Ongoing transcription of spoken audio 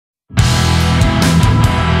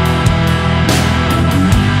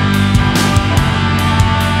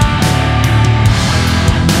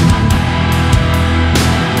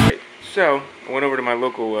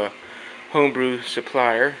local homebrew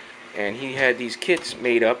supplier, and he had these kits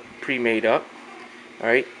made up, pre-made up. All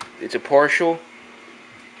right, it's a partial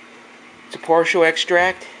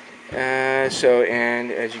extract.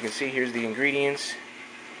 And as you can see, here's the ingredients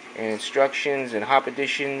and instructions and hop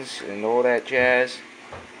additions and all that jazz.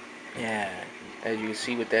 Yeah, as you can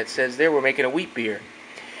see what that says there, we're making a wheat beer.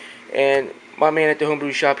 And my man at the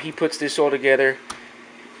homebrew shop, he puts this all together,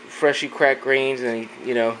 freshly cracked grains, and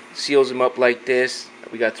he, seals them up like this.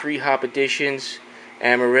 We got 3 hop additions,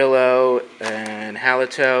 Amarillo and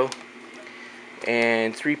Halito,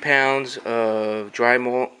 and 3 pounds of dry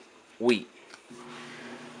malt wheat.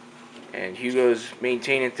 And Hugo's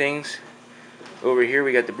maintaining things. Over here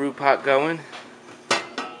we got the brew pot going.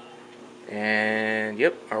 And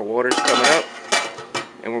yep, our water's coming up.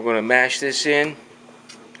 And we're going to mash this in.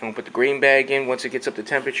 I'm going to put the grain bag in once it gets up to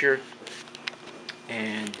temperature.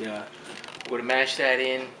 And we're going to mash that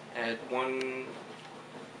in at bring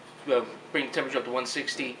the temperature up to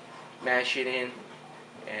 160. Mash it in.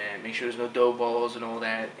 And make sure there's no dough balls and all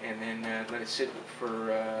that. And then let it sit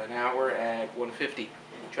for an hour at 150.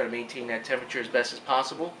 Try to maintain that temperature as best as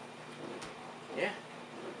possible. Yeah.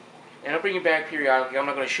 And I'll bring you back periodically. I'm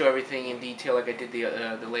not going to show everything in detail like I did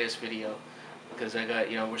the last video, because I got,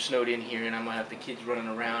 we're snowed in here, and I'm going to have the kids running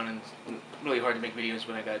around, and it's really hard to make videos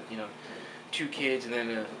when I got, 2 kids and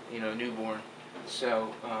then a newborn.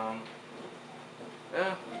 So,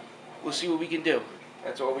 we'll see what we can do.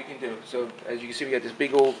 That's all we can do. So, as you can see, we got this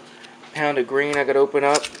big old pound of grain I got to open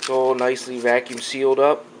up. It's all nicely vacuum sealed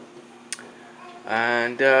up.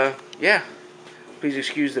 And, yeah. Please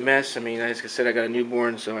excuse the mess. I mean, as I said, I got a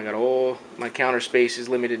newborn, so I got all my counter space is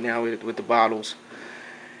limited now with the bottles.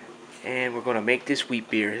 And we're going to make this wheat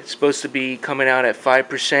beer. It's supposed to be coming out at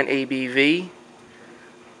 5% ABV,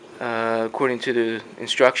 according to the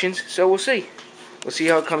instructions. So we'll see. We'll see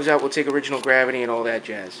how it comes out. We'll take original gravity and all that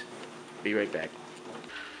jazz. Be right back.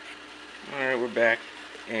 Alright, we're back.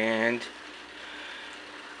 And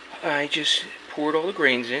I just poured all the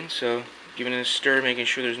grains in, so giving it a stir, making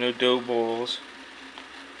sure there's no dough balls.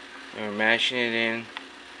 And we're mashing it in.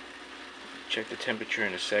 Check the temperature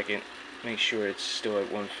in a second. Make sure it's still at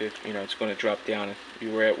 150. It's going to drop down. We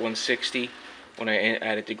were at 160 when I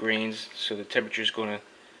added the grains, so the temperature is going to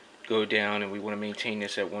go down, and we want to maintain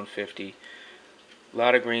this at 150. A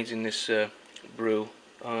lot of grains in this brew.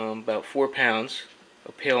 About 4 pounds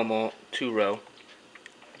of pale malt, 2-row.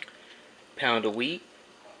 Pound of wheat,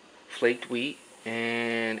 flaked wheat,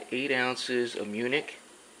 and 8 ounces of Munich.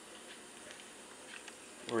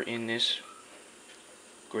 We're in this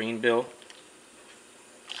grain bill.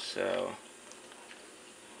 So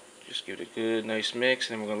just give it a good nice mix,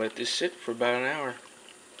 and then we're going to let this sit for about an hour.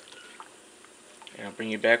 And I'll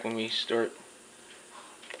bring you back when we start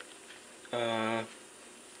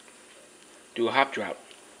do a hop drop.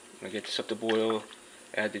 I'm going to get this up to boil,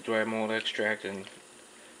 add the dry malt extract, and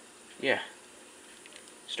yeah,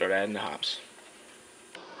 start adding the hops.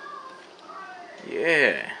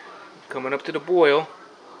 Yeah, coming up to the boil.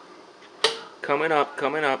 Coming up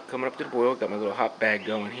to the boil. Got my little hop bag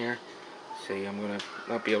going here. See, I'm going to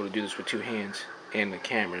not be able to do this with 2 hands and the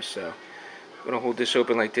camera, so I'm going to hold this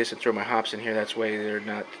open like this and throw my hops in here. That's why there's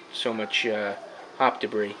not so much hop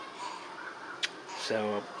debris.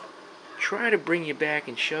 So I'll try to bring you back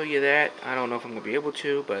and show you that. I don't know if I'm going to be able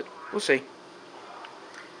to, but we'll see.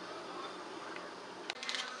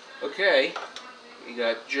 Okay, we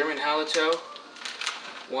got German Halito,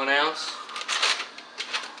 1 ounce.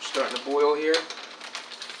 Starting to boil here.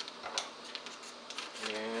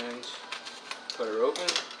 And cut her open.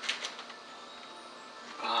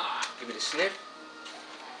 Give it a sniff.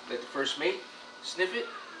 Let the first mate sniff it.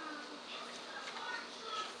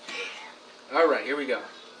 Alright, here we go.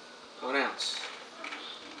 1 ounce.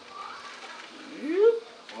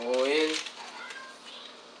 All in.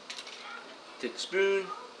 Take the spoon.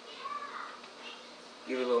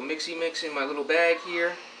 Give it a little mixy mix in my little bag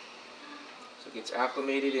here, so it gets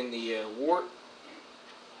acclimated in the wort.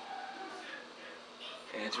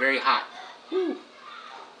 And it's very hot. Whew.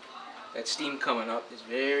 That steam coming up is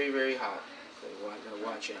very, very hot. So you gotta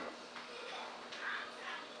watch out.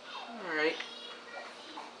 Alright.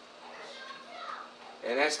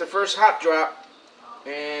 And that's the first hop drop.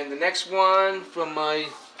 And the next one from my...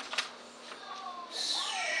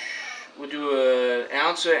 We'll do an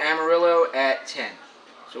ounce of Amarillo at 10.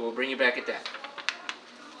 So we'll bring you back at that.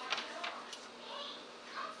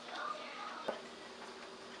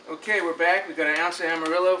 Okay, we're back. We got an ounce of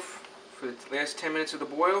Amarillo for the last 10 minutes of the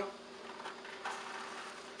boil.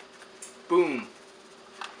 Boom.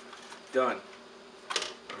 Done.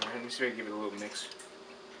 Alright, let me see if I can give it a little mix.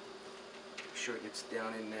 Make sure it gets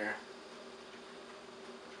down in there.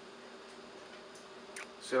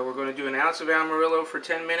 So we're going to do an ounce of Amarillo for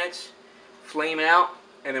 10 minutes, flame out,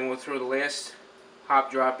 and then we'll throw the last hop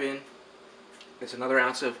drop in. It's another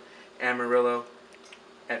ounce of Amarillo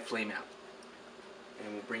at flame out.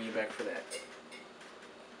 And we'll bring you back for that.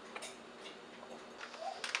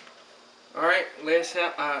 Alright, last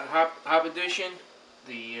hop addition.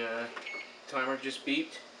 The timer just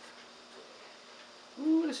beeped.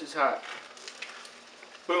 Ooh, this is hot.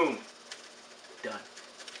 Boom. Done.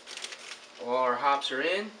 All our hops are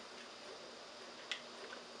in.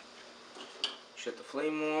 Shut the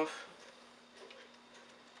flame off.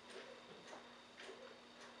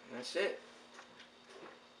 And that's it.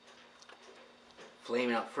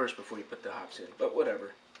 Flame out first before you put the hops in, but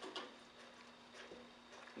whatever.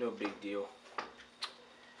 No big deal.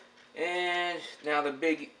 And now the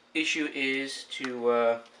big issue is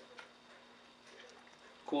to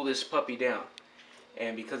cool this puppy down.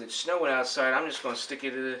 And because it's snowing outside, I'm just going to stick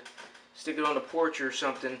it on the porch or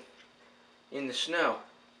something in the snow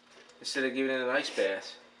instead of giving it an ice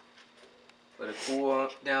bath. Let it cool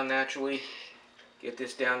down naturally. Get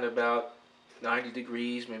this down to about 90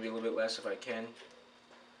 degrees, maybe a little bit less if I can.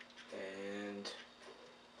 And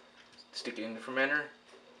stick it in the fermenter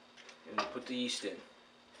and put the yeast in.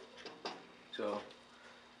 So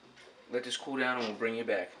let this cool down and we'll bring you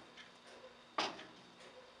back.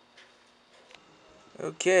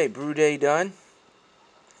 Okay, brew day done.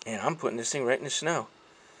 And I'm putting this thing right in the snow.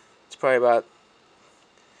 It's probably about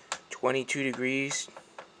 22 degrees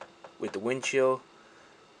with the wind chill.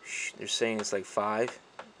 They're saying it's like 5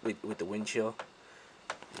 with the wind chill.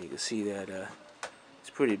 You can see that it's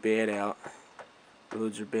pretty bad out.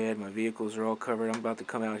 Roads are bad. My vehicles are all covered. I'm about to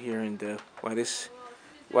come out here and while this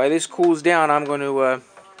cools down, I'm going to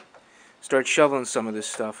start shoveling some of this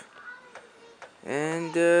stuff.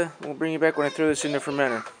 And we'll bring you back when I throw this in the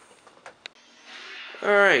fermenter.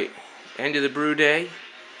 Alright, end of the brew day.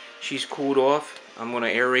 She's cooled off. I'm going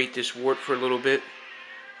to aerate this wort for a little bit.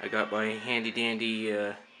 I got my handy dandy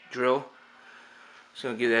drill. So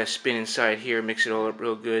I'll give that a spin inside here, mix it all up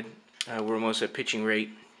real good. We're almost at pitching rate,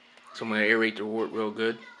 so I'm going to aerate the wort real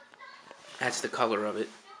good. That's the color of it.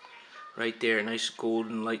 Right there, nice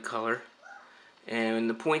golden light color. And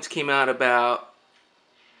the points came out about,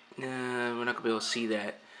 we're not going to be able to see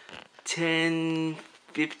that,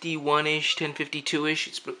 1051-ish,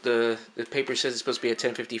 1052-ish. The paper says it's supposed to be at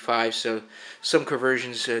 1055, so some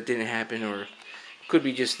conversions didn't happen, or could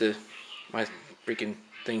be just my freaking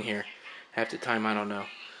thing here. Half the time, I don't know.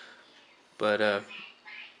 But a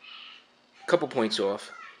couple points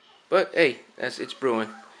off. But hey, it's brewing.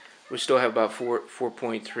 We still have about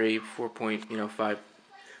 4.3, 4.5,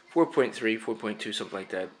 4.3, 4.2, something like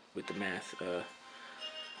that with the math.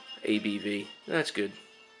 ABV. That's good.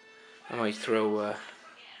 I might throw,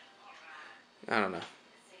 I don't know.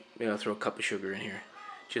 Maybe I'll throw a cup of sugar in here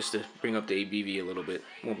just to bring up the ABV a little bit.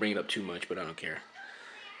 Won't bring it up too much, but I don't care.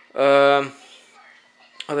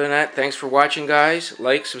 Other than that, thanks for watching, guys.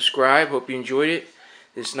 Like, subscribe. Hope you enjoyed it.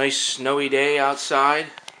 This nice snowy day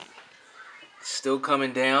outside. It's still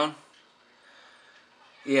coming down.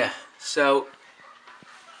 Yeah, so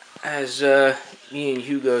as me and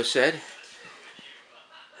Hugo said,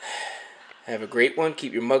 have a great one.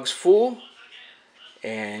 Keep your mugs full.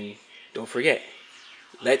 And don't forget,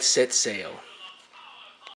 let's set sail.